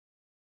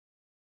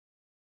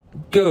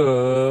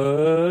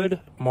Good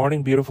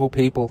morning, beautiful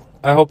people.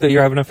 I hope that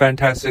you're having a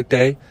fantastic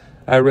day.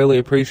 I really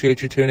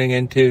appreciate you tuning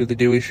into The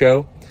Dewey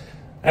Show.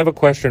 I have a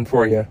question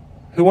for you.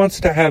 Who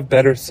wants to have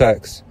better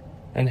sex?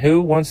 And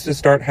who wants to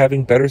start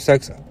having better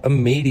sex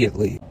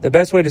immediately? The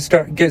best way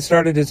to get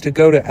started is to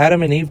go to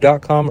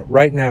adamandeve.com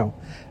right now.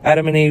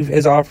 Adam and Eve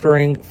is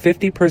offering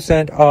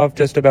 50% off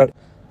just about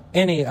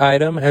any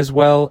item, as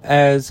well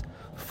as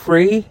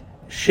free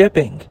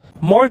shipping.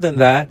 More than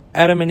that,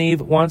 Adam and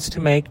Eve wants to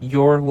make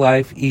your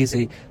life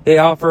easy. They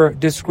offer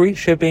discreet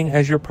shipping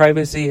as your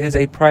privacy is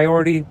a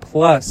priority,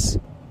 plus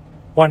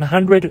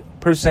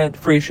 100%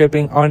 free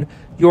shipping on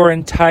your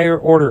entire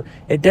order.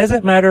 It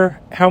doesn't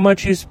matter how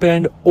much you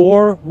spend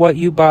or what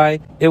you buy,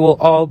 it will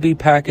all be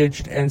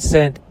packaged and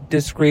sent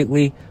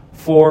discreetly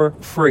for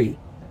free.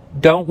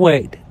 Don't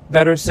wait.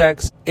 Better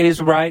sex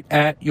is right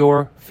at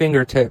your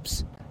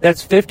fingertips.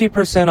 That's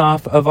 50%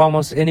 off of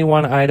almost any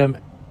one item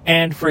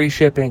and free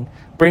shipping.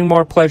 Bring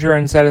more pleasure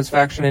and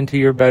satisfaction into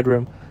your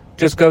bedroom.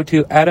 Just go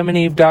to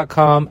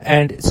adamandeve.com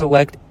and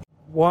select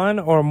one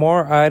or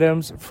more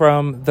items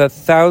from the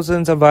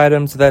thousands of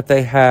items that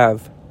they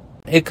have.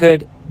 It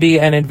could be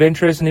an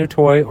adventurous new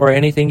toy or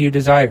anything you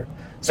desire.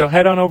 So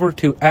head on over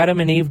to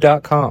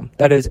adamandeve.com.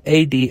 That is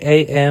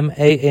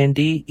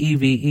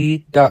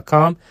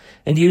ADAMANDEVE.com,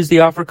 and use the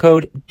offer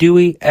code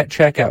DEWEY at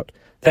checkout.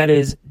 That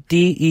is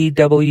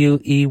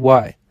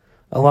DEWEY.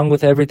 Along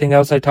with everything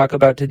else I talk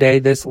about today,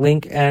 this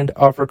link and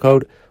offer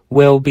code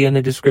will be in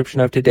the description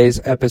of today's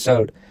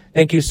episode.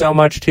 Thank you so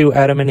much to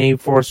Adam and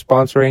Eve for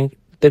sponsoring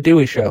The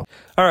Dewey Show.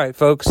 All right,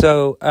 folks,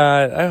 so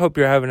I hope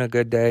you're having a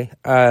good day.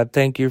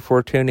 Thank you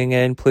for tuning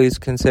in. Please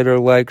consider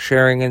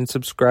sharing, and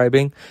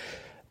subscribing.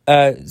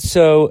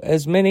 So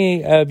as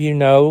many of you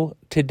know,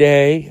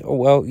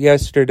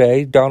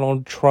 yesterday,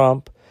 Donald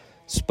Trump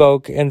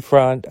spoke in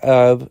front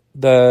of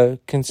the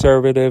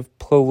Conservative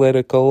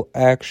Political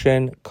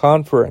Action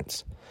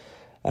Conference.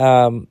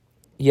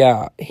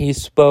 He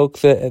spoke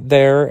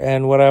there,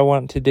 and what I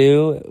want to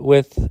do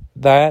with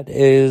that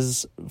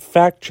is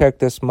fact check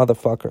this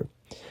motherfucker.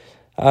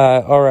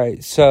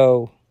 Alright,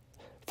 so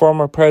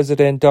former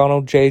President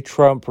Donald J.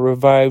 Trump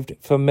revived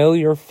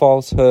familiar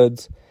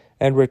falsehoods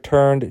and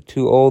returned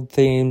to old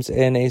themes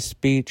in a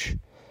speech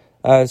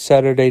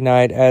Saturday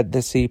night at the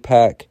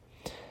CPAC.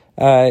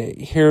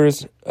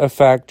 Here's a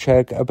fact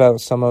check about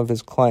some of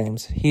his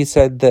claims. He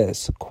said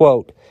this,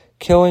 quote,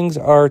 "Killings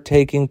are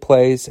taking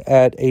place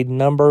at a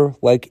number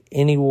like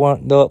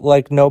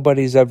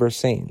nobody's ever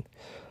seen,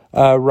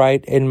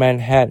 right in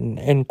Manhattan,"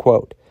 end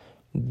quote.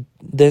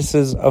 This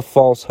is a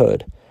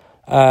falsehood.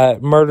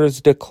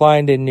 Murders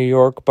declined in New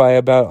York by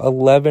about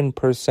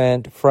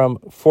 11% from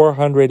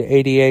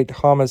 488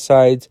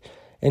 homicides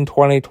in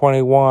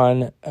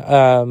 2021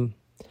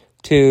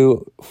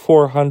 to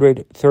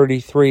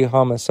 433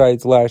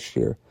 homicides last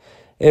year.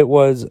 It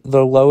was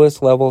the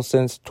lowest level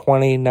since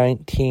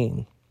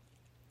 2019.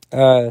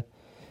 The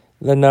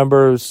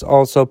numbers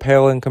also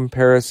pale in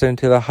comparison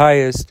to the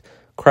highest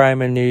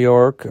crime in New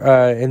York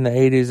in the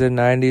 80s and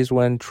 90s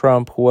when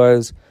Trump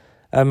was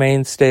a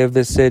mainstay of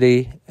the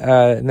city,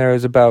 and there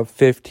was about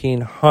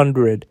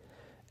 1,500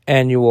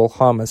 annual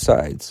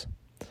homicides.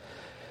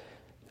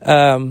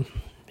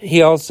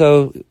 He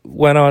also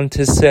went on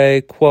to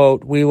say,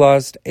 quote, "We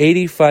lost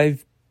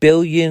 $85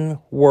 billion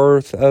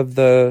worth of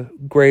the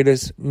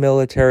greatest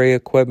military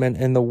equipment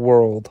in the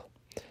world,"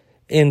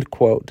 end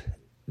quote.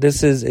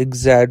 This is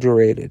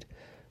exaggerated.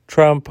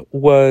 Trump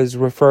was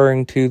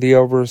referring to the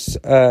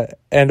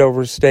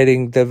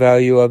overstating the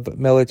value of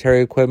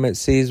military equipment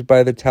seized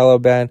by the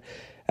Taliban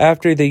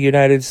after the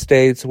United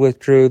States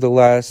withdrew the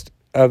last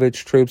of its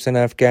troops in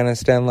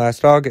Afghanistan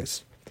last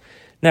August.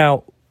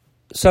 Now,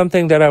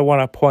 something that I want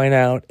to point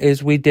out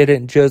is we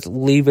didn't just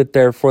leave it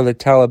there for the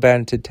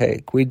Taliban to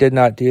take. We did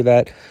not do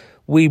that.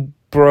 We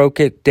broke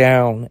it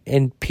down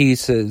in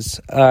pieces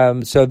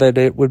so that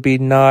it would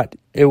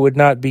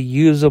not be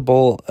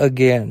usable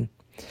again.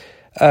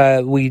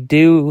 We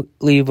do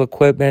leave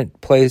equipment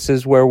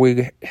places where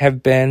we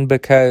have been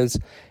because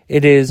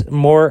it is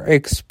more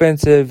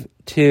expensive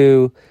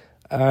to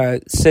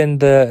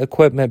send the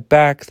equipment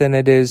back than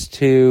it is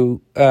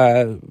to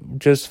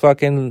just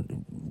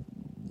fucking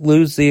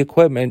lose the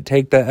equipment,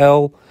 take the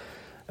L,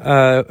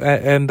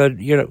 and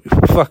the,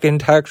 fucking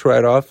tax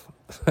write-off.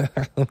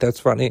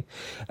 That's funny.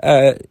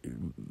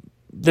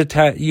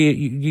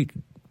 You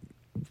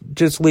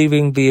just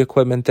leaving the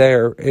equipment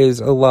there is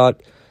a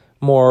lot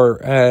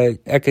more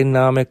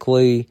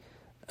economically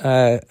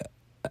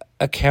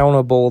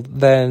accountable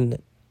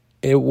than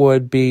it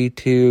would be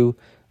to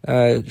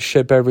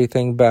ship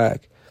everything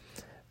back.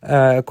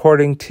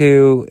 According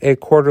to a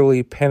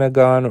quarterly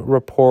Pentagon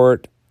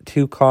report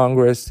to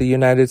Congress, the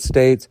United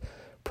States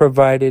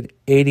provided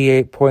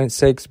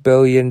 $88.6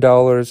 billion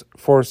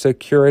for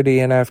security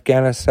in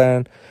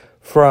Afghanistan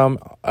from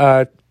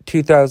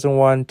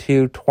 2001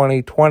 to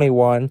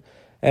 2021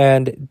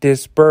 and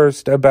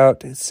disbursed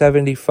about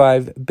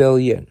 $75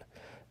 billion.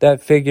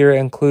 That figure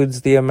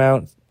includes the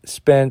amount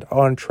spent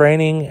on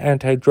training,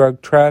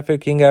 anti-drug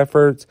trafficking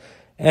efforts,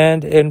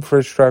 and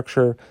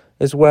infrastructure,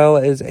 as well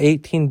as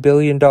 $18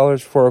 billion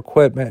for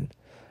equipment.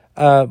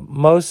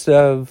 Most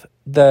of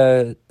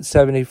the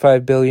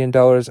 $75 billion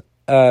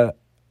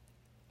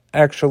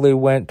actually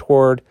went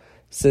toward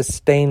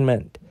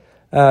sustainment,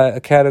 a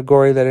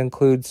category that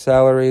includes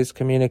salaries,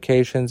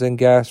 communications, and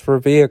gas for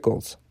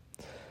vehicles.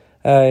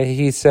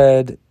 He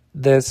said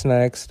this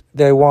next: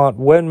 they want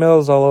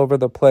windmills all over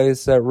the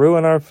place that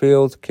ruin our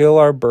fields, kill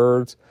our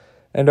birds,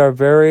 and are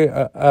very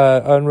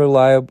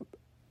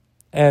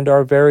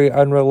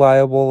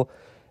unreliable,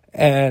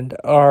 and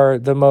are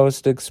the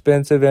most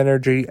expensive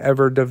energy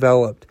ever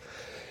developed.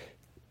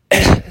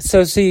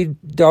 So see,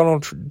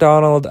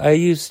 Donald, I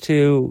used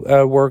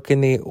to work in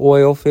the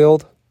oil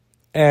field,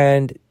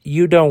 and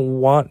you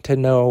don't want to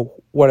know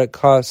what it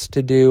costs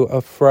to do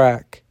a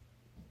frack.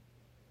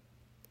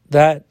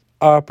 That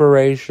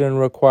operation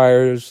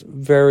requires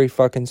very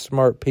fucking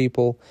smart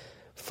people,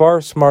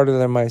 far smarter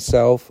than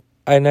myself.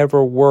 I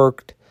never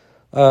worked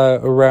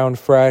around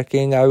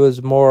fracking. I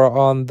was more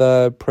on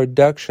the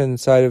production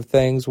side of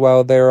things,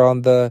 while they're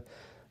on the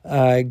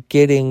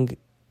getting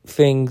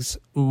things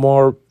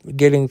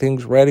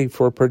ready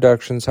for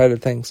production side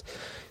of things.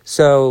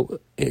 So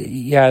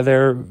yeah,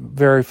 they're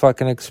very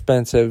fucking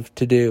expensive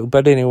to do.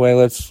 But anyway,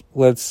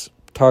 let's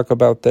talk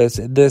about this.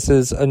 This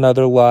is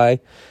another lie.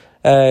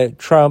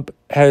 Trump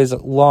has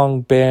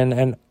long been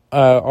an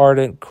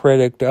ardent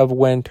critic of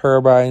wind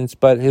turbines,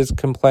 but his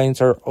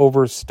complaints are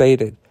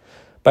overstated.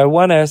 By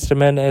one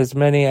estimate, as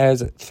many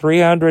as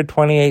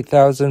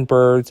 328,000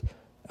 birds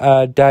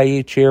die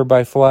each year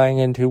by flying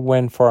into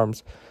wind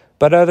farms.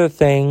 But other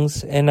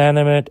things,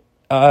 inanimate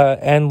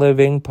and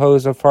living,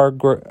 pose a far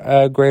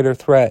greater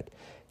threat.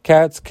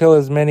 Cats kill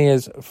as many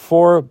as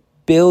 4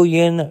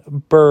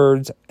 billion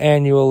birds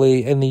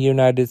annually in the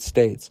United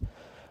States.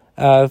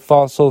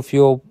 Fossil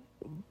fuel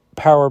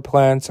power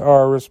plants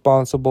are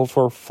responsible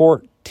for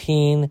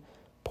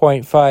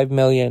 14.5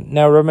 million.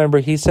 Now remember,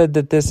 he said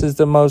that this is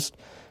the most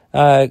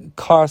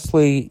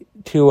costly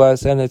to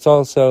us, and it's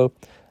also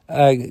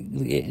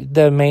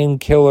the main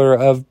killer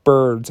of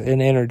birds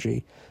and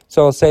energy.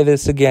 So I'll say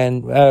this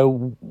again.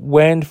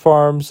 Wind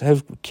farms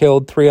have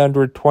killed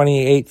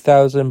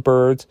 328,000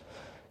 birds.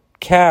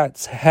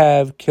 Cats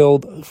have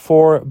killed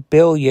 4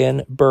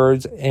 billion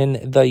birds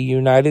in the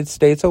United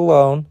States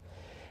alone.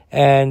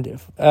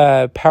 And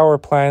power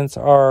plants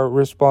are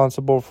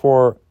responsible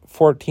for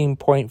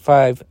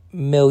 14.5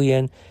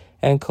 million.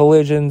 And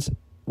collisions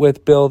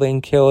with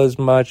building kill as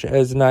much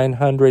as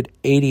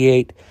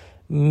 988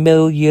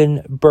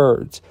 million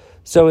birds.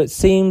 So it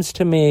seems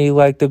to me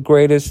like the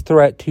greatest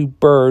threat to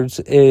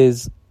birds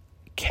is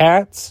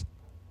cats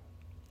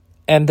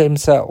and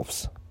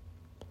themselves.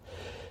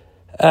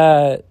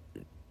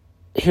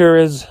 Here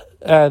is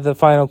the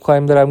final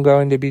claim that I'm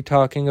going to be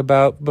talking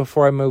about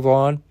before I move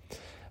on.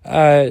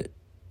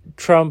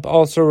 Trump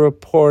also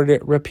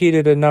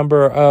repeated a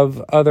number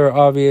of other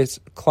obvious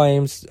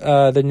claims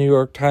the New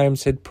York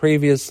Times had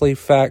previously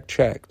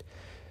fact-checked.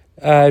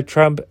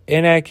 Trump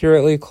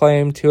inaccurately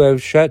claimed to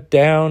have shut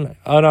down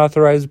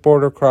unauthorized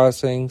border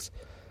crossings.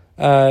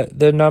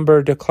 The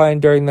number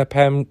declined during the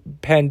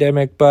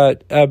pandemic,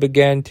 but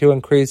began to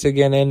increase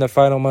again in the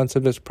final months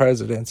of his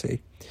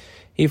presidency.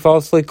 He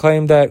falsely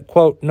claimed that,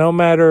 quote, no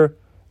other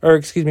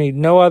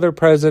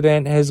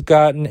president has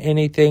gotten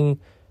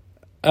anything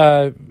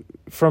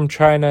from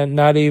China,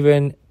 not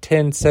even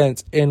 10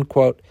 cents, end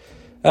quote.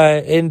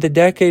 In the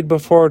decade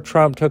before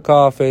Trump took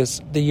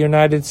office, the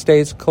United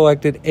States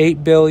collected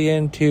 $8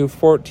 billion to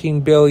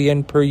 $14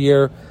 billion per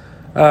year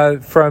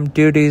from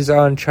duties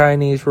on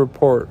Chinese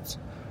imports.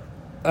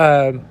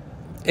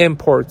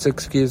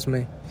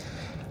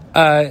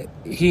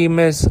 He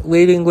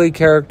misleadingly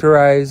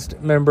characterized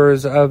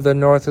members of the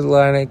North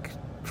Atlantic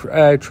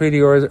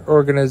Treaty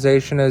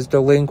Organization as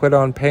delinquent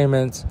on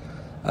payments.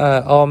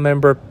 All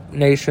member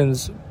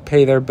nations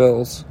pay their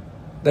bills.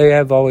 They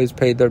have always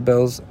paid their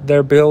bills.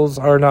 Their bills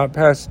are not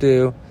past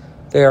due.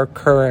 They are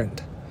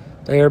current.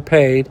 They are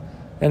paid.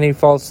 And he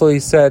falsely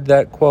said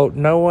that, quote,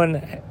 no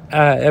one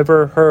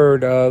ever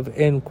heard of,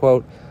 end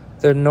quote,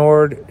 the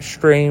Nord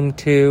Stream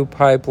 2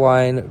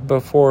 pipeline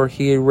before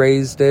he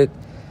raised it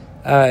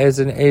as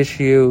an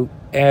issue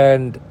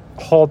and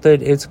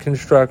halted its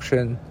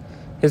construction.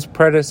 His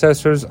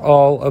predecessors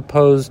all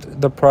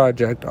opposed the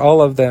project.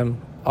 All of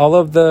them. All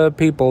of the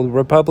people,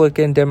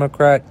 Republican,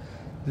 Democrat,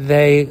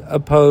 they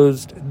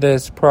opposed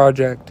this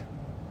project.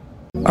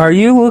 Are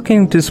you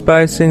looking to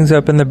spice things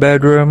up in the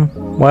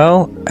bedroom?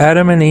 Well,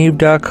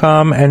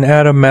 AdamandEve.com and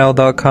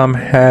AdamMail.com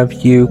have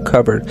you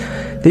covered.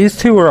 These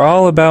two are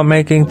all about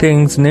making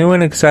things new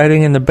and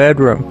exciting in the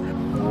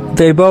bedroom.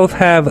 They both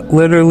have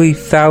literally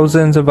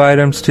thousands of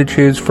items to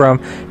choose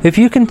from. If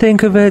you can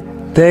think of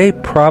it, they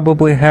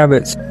probably have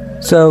it.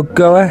 So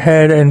go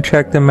ahead and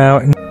check them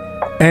out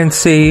and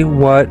see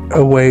what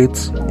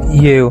awaits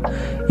you.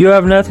 You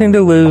have nothing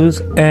to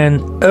lose and,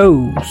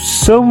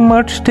 so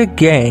much to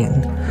gain.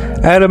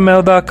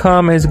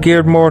 AdamMail.com is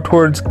geared more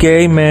towards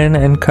gay men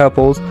and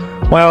couples,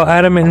 while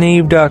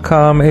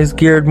AdamandEve.com is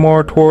geared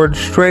more towards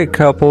straight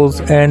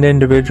couples and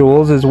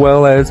individuals, as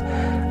well as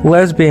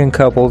lesbian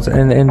couples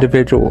and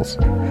individuals.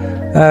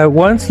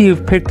 Once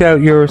you've picked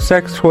out your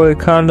sex toy,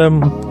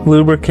 condom,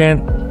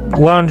 lubricant,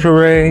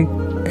 lingerie,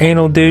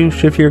 anal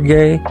douche if you're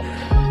gay,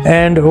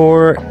 and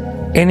or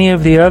any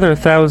of the other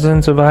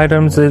thousands of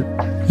items that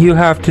you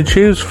have to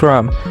choose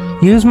from,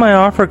 use my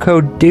offer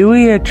code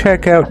DEWEY at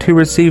checkout to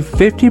receive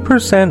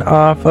 50%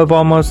 off of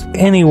almost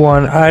any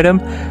one item,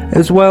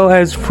 as well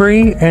as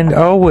free and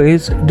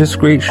always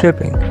discreet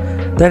shipping.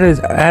 That is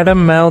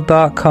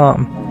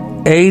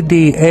adammale.com,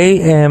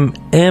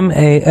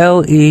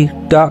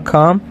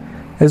 ADAMMALE.com,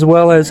 as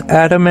well as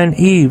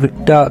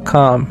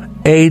adamandeve.com,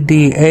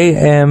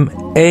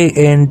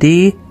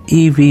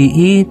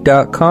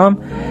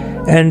 ADAMANDEVE.com,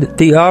 and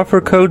the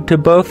offer code to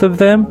both of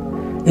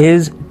them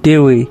is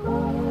DEWEY.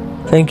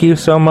 Thank you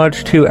so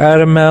much to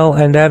Adam Mel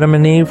and Adam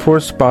and Eve for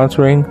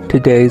sponsoring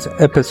today's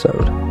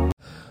episode.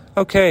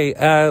 Okay,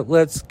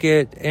 let's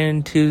get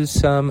into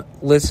some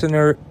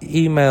listener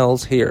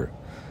emails here.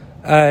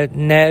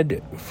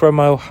 Ned from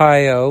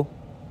Ohio.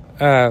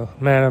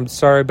 Man, I'm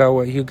sorry about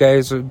what you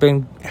guys have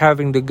been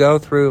having to go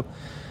through.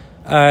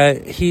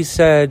 He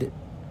said,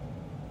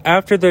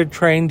 after the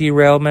train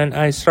derailment,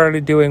 I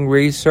started doing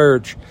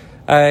research.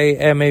 I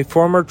am a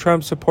former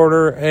Trump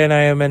supporter, and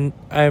I am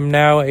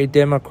now a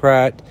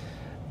Democrat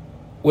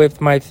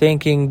with my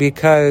thinking,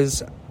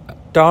 because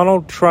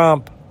Donald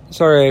Trump,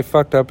 sorry, I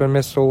fucked up and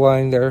missed a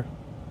line there.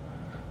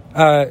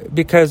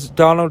 Because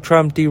Donald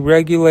Trump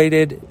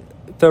deregulated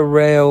the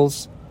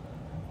rails,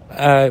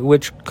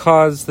 which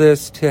caused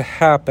this to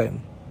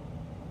happen.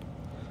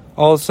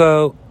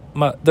 Also,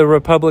 the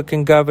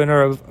Republican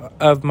governor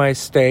of my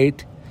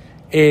state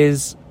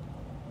is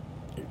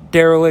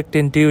derelict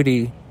in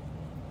duty.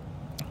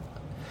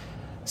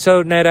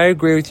 So, Ned, I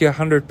agree with you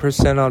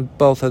 100% on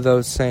both of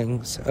those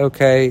things,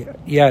 okay?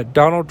 Yeah,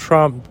 Donald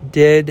Trump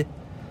did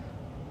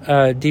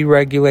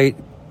deregulate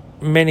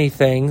many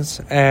things,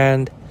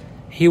 and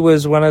he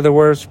was one of the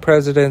worst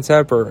presidents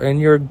ever,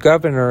 and your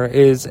governor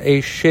is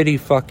a shitty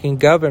fucking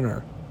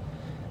governor.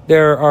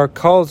 There are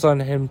calls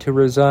on him to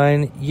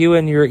resign. You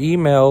in your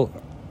email,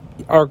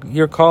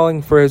 you're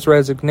calling for his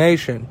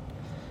resignation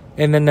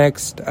in the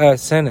next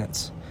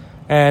sentence.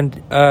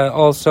 And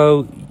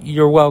also,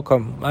 you're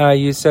welcome.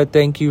 You said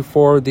thank you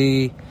for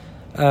the...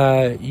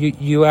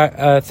 You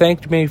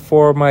thanked me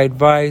for my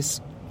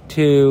advice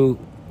to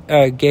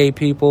gay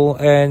people,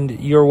 and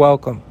you're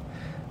welcome.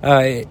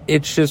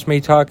 It's just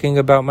me talking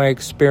about my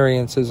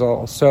experiences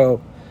all.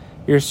 So,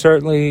 you're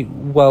certainly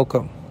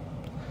welcome.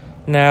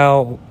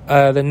 Now,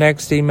 the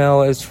next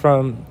email is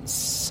from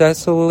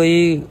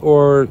Cecily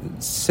or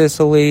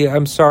Sicily.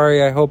 I'm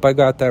sorry, I hope I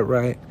got that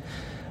right.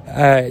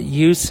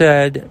 You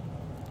said,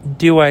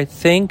 do I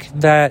think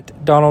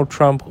that Donald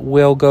Trump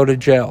will go to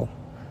jail?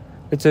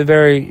 It's a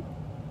very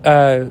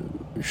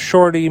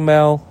short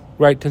email,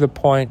 right to the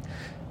point.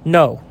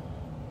 No,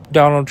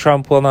 Donald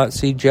Trump will not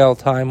see jail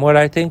time. What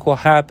I think will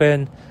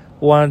happen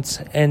once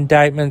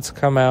indictments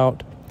come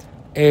out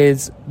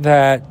is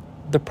that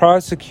the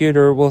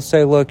prosecutor will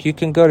say, look, you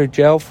can go to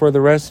jail for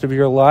the rest of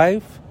your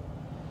life,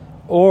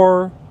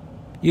 or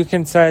you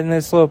can sign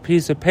this little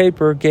piece of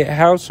paper, get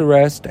house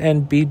arrest,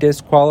 and be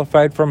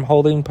disqualified from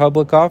holding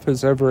public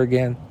office ever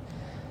again.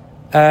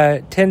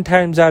 10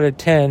 times out of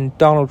 10,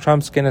 Donald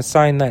Trump's going to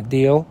sign that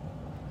deal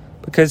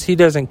because he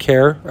doesn't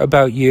care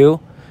about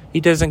you.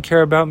 He doesn't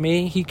care about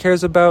me. He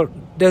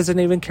doesn't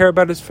even care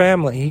about his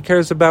family. He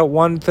cares about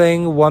one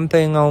thing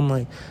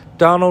only.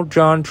 Donald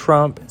John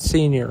Trump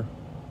Sr.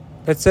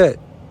 That's it.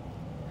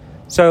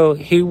 So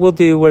he will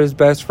do what is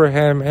best for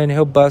him, and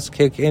he'll bust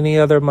kick any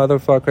other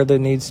motherfucker that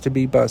needs to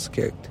be bust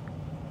kicked.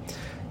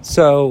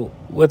 So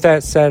with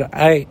that said,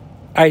 I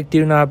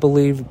do not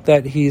believe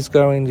that he's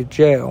going to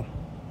jail.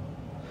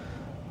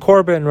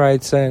 Corbin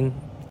writes in,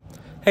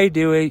 hey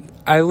Dewey,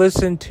 I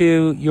listened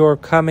to your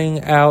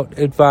coming out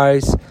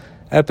advice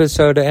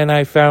episode, and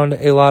I found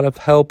a lot of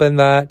help in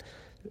that.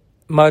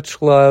 Much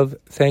love.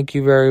 Thank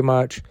you very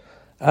much.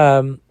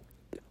 No,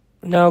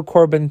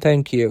 Corbin,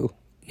 thank you.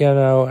 You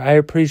know, I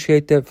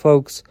appreciate that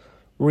folks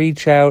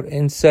reach out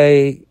and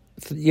say,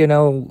 you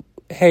know,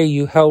 hey,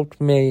 you helped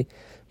me,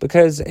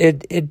 because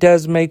it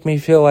does make me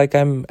feel like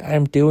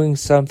I'm doing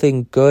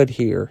something good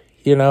here,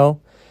 you know?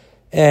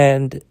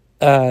 And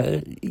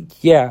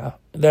yeah,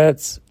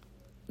 that's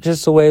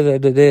just the way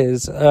that it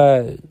is.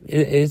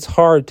 It's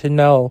hard to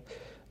know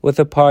with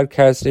a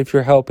podcast if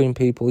you're helping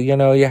people. You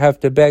know, you have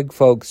to beg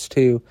folks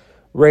to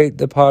rate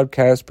the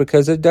podcast,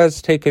 because it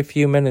does take a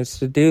few minutes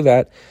to do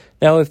that.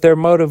 Now, if they're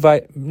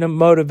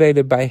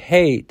motivated by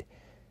hate,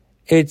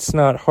 it's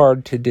not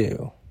hard to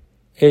do.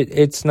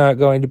 It's not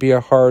going to be a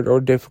hard or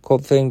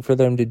difficult thing for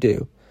them to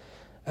do.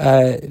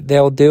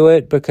 They'll do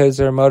it because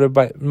they're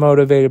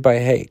motivated by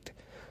hate.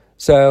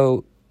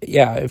 So,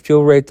 yeah, if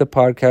you'll rate the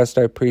podcast,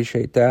 I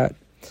appreciate that.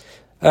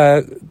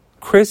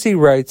 Chrissy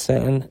writes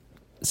in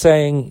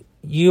saying,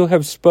 you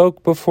have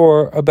spoke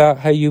before about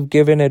how you've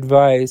given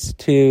advice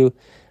to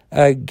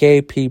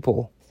gay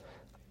people.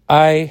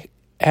 I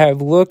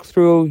have looked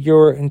through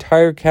your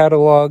entire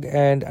catalog,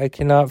 and I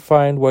cannot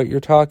find what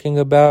you're talking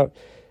about.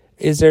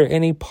 is there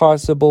any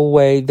possible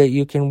way that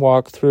you can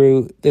walk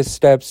through the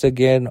steps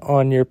again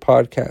on your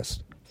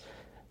podcast?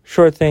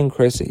 Sure thing,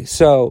 Chrissy.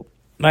 So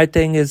my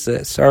thing is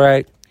this, all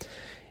right?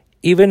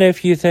 Even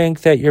if you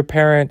think that your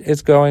parent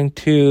is going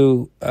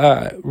to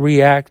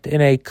react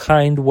in a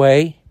kind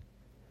way,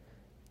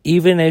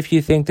 even if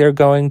you think they're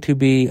going to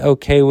be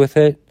okay with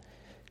it,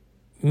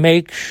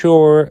 make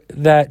sure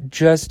that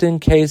just in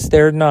case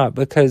they're not,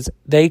 because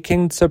they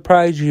can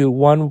surprise you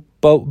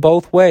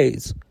both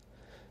ways.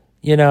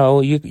 You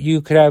know,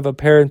 you could have a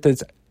parent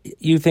that's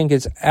you think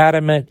is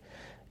adamantly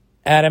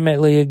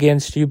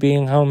against you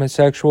being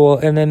homosexual,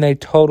 and then they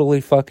totally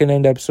fucking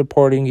end up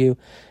supporting you.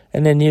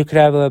 And then you could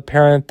have a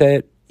parent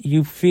that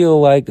you feel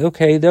like,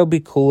 okay, they'll be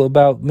cool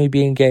about me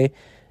being gay,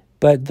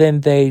 but then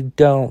they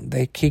don't.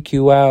 They kick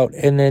you out,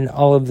 and then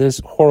all of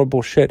this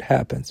horrible shit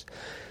happens.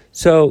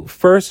 So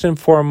first and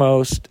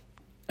foremost,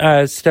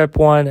 step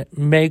one,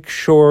 make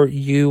sure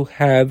you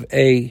have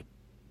a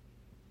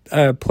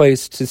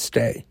place to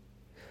stay.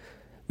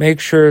 Make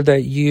sure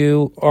that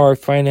you are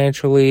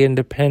financially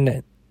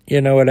independent. You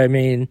know what I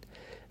mean?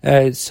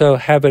 So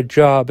have a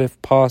job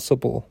if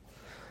possible.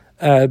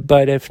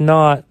 But if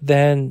not,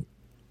 then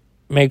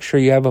make sure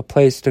you have a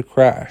place to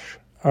crash.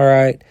 All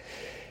right?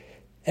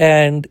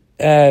 And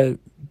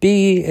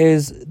B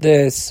is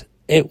this.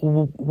 It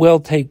will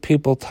take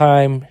people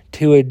time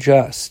to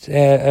adjust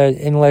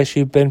unless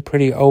you've been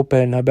pretty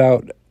open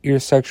about your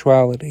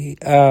sexuality.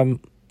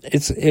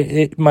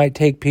 It might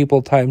take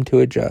people time to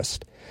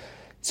adjust.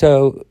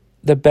 So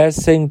the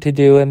best thing to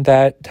do in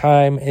that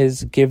time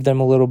is give them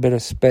a little bit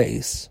of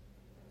space.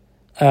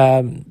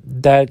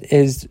 That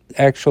is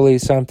actually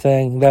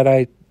something that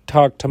I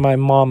talked to my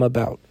mom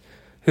about,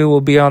 who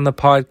will be on the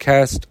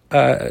podcast,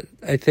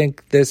 I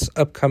think, this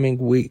upcoming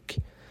week.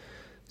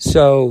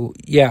 So,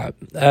 yeah,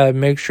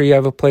 make sure you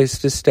have a place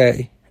to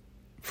stay,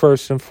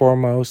 first and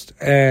foremost.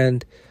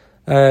 And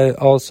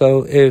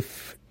also,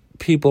 if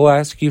people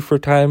ask you for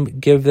time,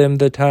 give them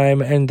the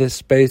time and the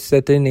space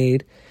that they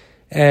need.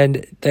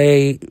 And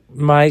they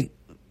might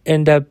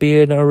end up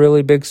being a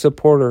really big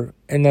supporter,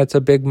 and that's a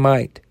big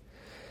might.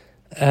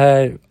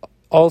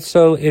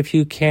 Also, if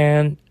you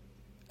can,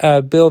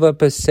 build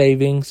up a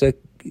savings,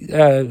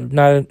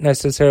 not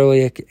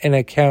necessarily an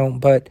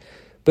account, but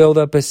build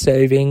up a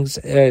savings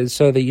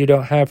so that you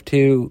don't have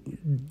to,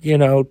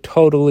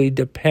 totally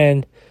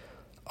depend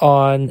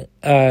on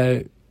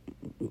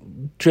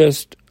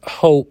just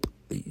hope,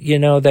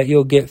 that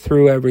you'll get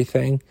through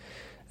everything.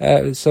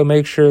 So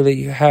make sure that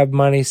you have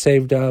money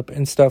saved up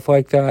and stuff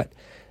like that.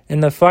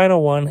 And the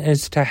final one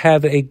is to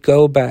have a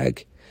go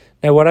bag.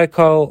 Now, what I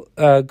call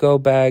a go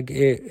bag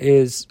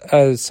is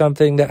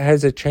something that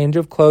has a change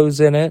of clothes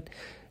in it.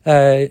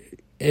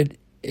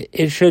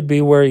 It should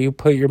be where you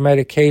put your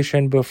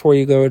medication before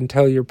you go and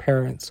tell your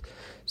parents.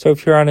 So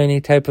if you're on any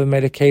type of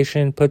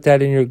medication, put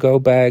that in your go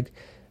bag.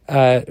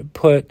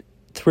 Put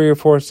 3 or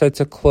 4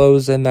 sets of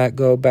clothes in that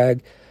go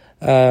bag.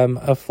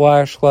 A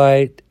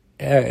flashlight,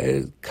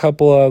 a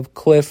couple of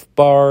Cliff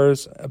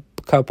bars, a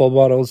couple of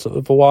bottles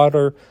of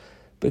water,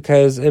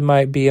 because it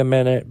might be a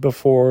minute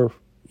before,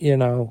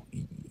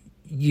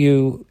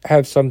 you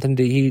have something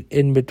to eat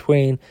in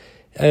between.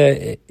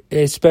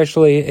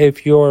 Especially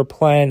if your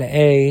plan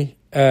A,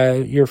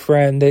 your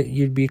friend that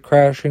you'd be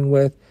crashing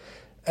with,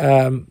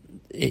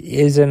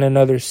 is in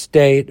another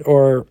state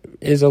or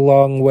is a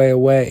long way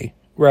away,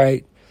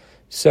 right?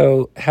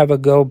 So have a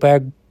go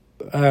bag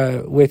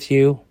with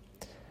you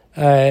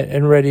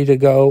and ready to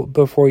go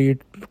before you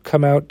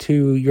come out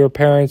to your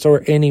parents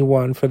or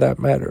anyone for that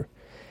matter.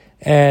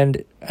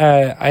 And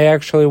I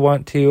actually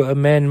want to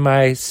amend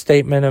my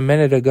statement a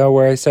minute ago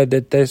where I said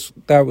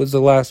that was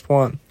the last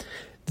one.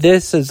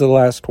 This is the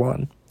last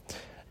one.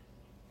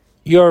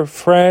 Your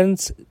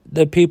friends,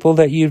 the people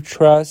that you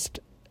trust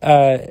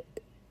and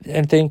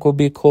think will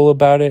be cool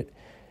about it,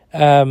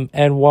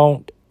 and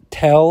won't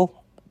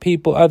tell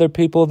other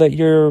people that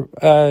you're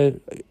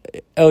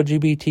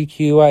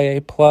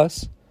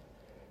LGBTQIA+.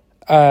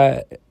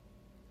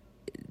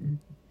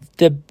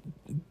 The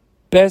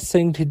best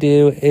thing to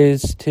do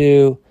is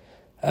to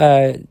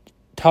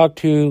talk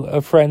to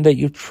a friend that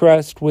you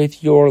trust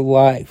with your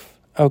life,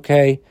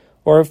 okay?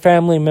 Or a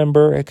family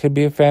member. It could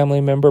be a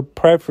family member,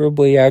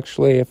 preferably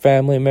actually a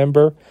family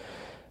member.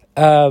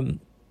 But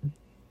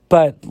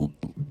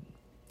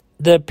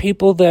the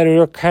people that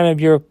are kind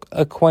of your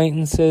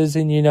acquaintances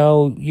and,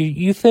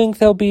 you think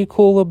they'll be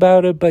cool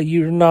about it, but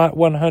you're not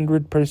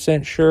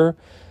 100% sure,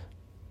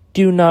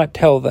 do not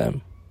tell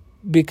them,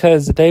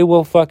 because they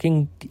will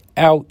fucking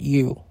out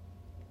you.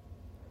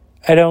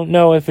 I don't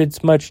know if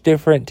it's much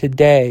different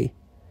today,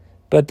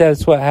 but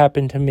that's what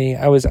happened to me.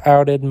 I was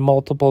outed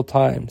multiple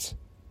times.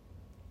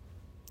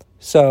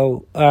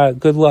 So,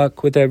 good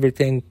luck with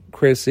everything,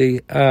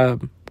 Chrissy.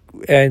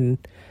 And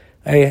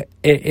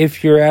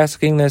if you're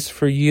asking this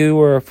for you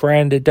or a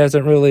friend, it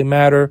doesn't really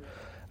matter.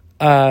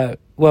 Well,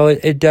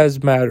 it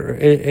does matter.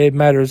 It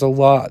matters a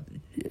lot.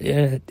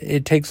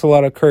 It takes a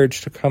lot of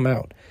courage to come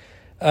out.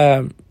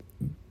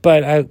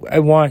 But I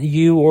want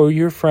you or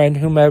your friend,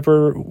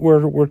 whomever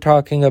we're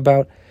talking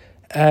about,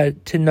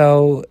 to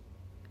know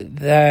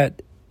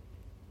that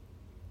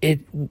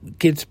it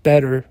gets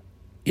better,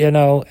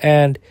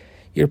 and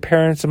your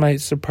parents might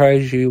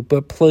surprise you,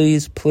 but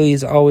please,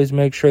 please always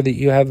make sure that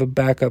you have a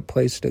backup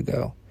place to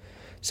go.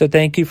 So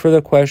thank you for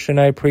the question.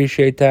 I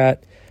appreciate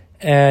that.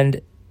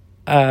 And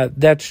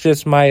that's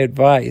just my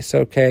advice,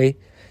 okay?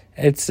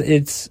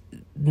 It's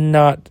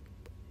not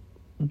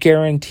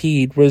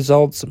guaranteed.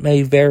 Results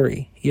may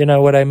vary. You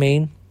know what I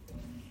mean?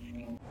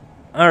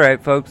 All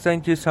right, folks.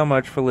 Thank you so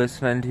much for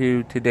listening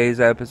to today's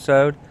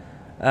episode.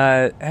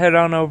 Head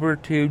on over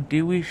to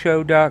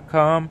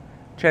DeweyShow.com.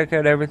 Check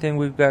out everything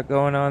we've got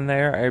going on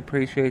there. I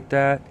appreciate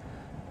that.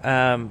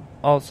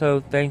 Also,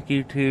 thank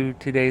you to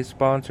today's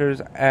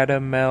sponsors,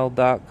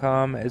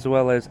 AdamMel.com as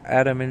well as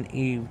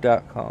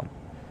AdamandEve.com.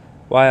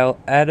 While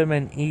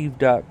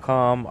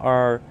AdamandEve.com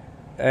are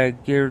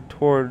geared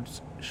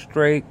towards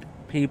straight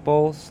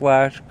people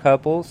 /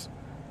 couples,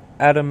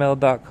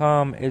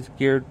 AdamMel.com is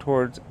geared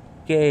towards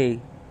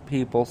gay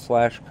people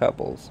 /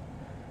 couples.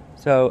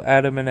 So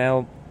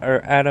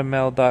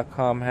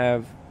AdamMel.com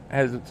has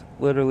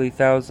literally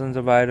thousands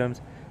of items,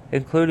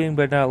 including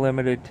but not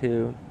limited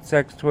to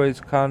sex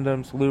toys,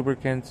 condoms,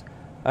 lubricants,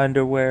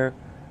 underwear,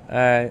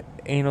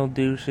 anal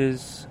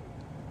douches.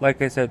 Like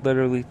I said,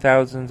 literally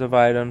thousands of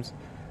items.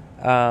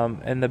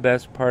 And the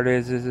best part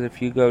is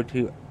if you go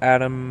to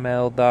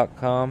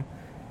AdamMel.com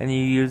and you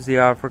use the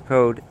offer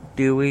code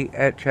Dewey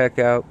at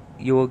checkout,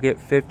 you will get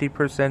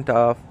 50%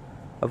 off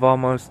of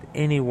almost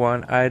any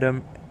one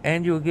item,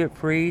 and you'll get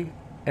free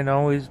and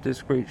always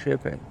discreet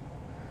shipping.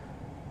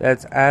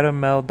 That's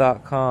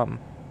AdamMel.com,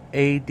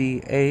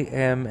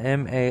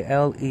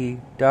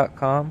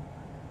 AdamMale.com.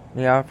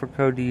 The offer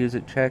code to use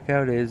at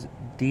checkout is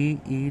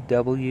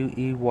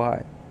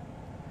DEWEY.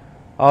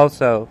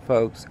 Also,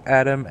 folks,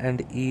 Adam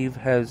and Eve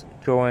has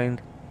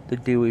joined the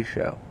Dewey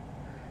Show.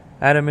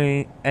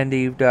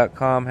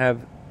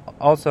 AdamandEve.com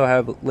also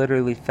have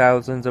literally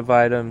thousands of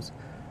items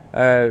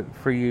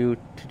for you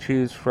to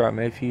choose from.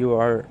 If you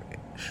are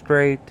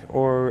straight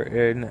or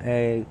in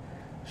a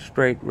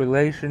straight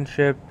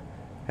relationship,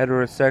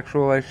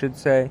 heterosexual, I should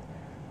say,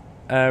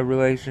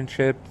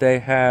 relationship, they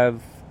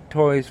have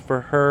toys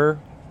for her,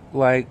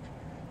 like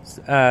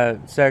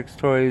sex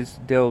toys,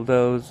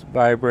 dildos,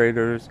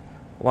 vibrators,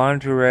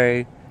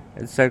 lingerie,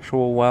 and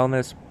sexual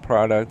wellness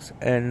products,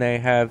 and they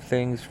have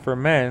things for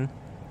men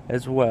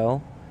as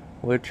well,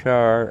 which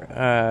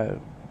are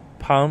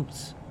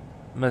pumps,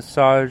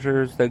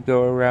 massagers that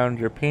go around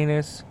your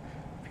penis,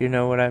 if you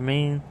know what I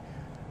mean.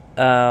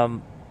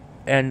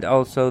 And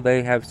also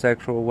they have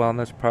sexual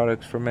wellness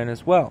products for men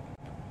as well.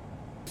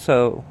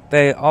 So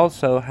they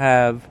also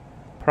have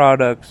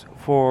products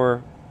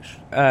for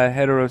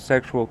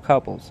heterosexual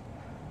couples.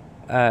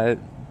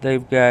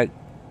 They've got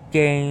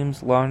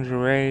games,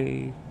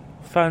 lingerie,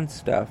 fun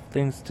stuff,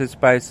 things to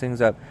spice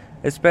things up,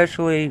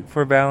 especially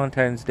for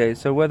Valentine's Day.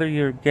 So whether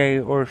you're gay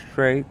or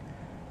straight,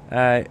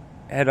 head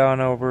on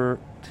over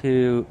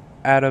to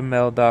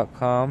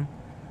AdamMel.com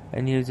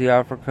and use the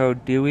offer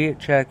code Dewey at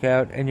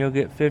checkout, and you'll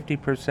get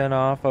 50%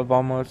 off of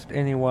almost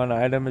any one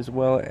item, as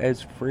well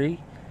as free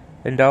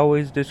and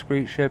always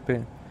discreet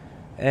shipping.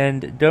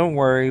 And don't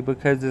worry,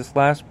 because this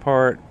last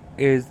part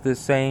is the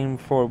same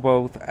for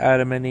both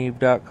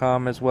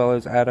AdamandEve.com as well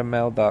as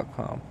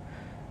AdamMel.com.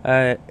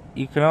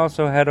 You can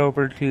also head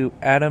over to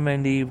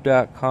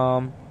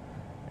AdamandEve.com.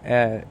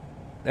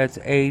 That's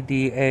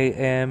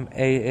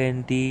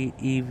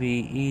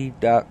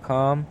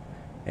AdamandEve.com,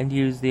 and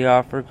use the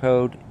offer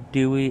code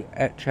Dewey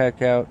at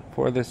checkout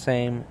for the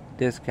same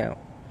discount.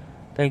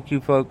 Thank you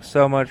folks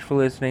so much for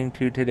listening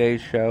to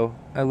today's show.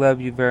 I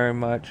love you very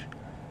much.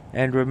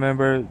 And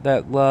remember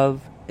that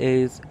love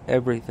is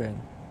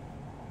everything.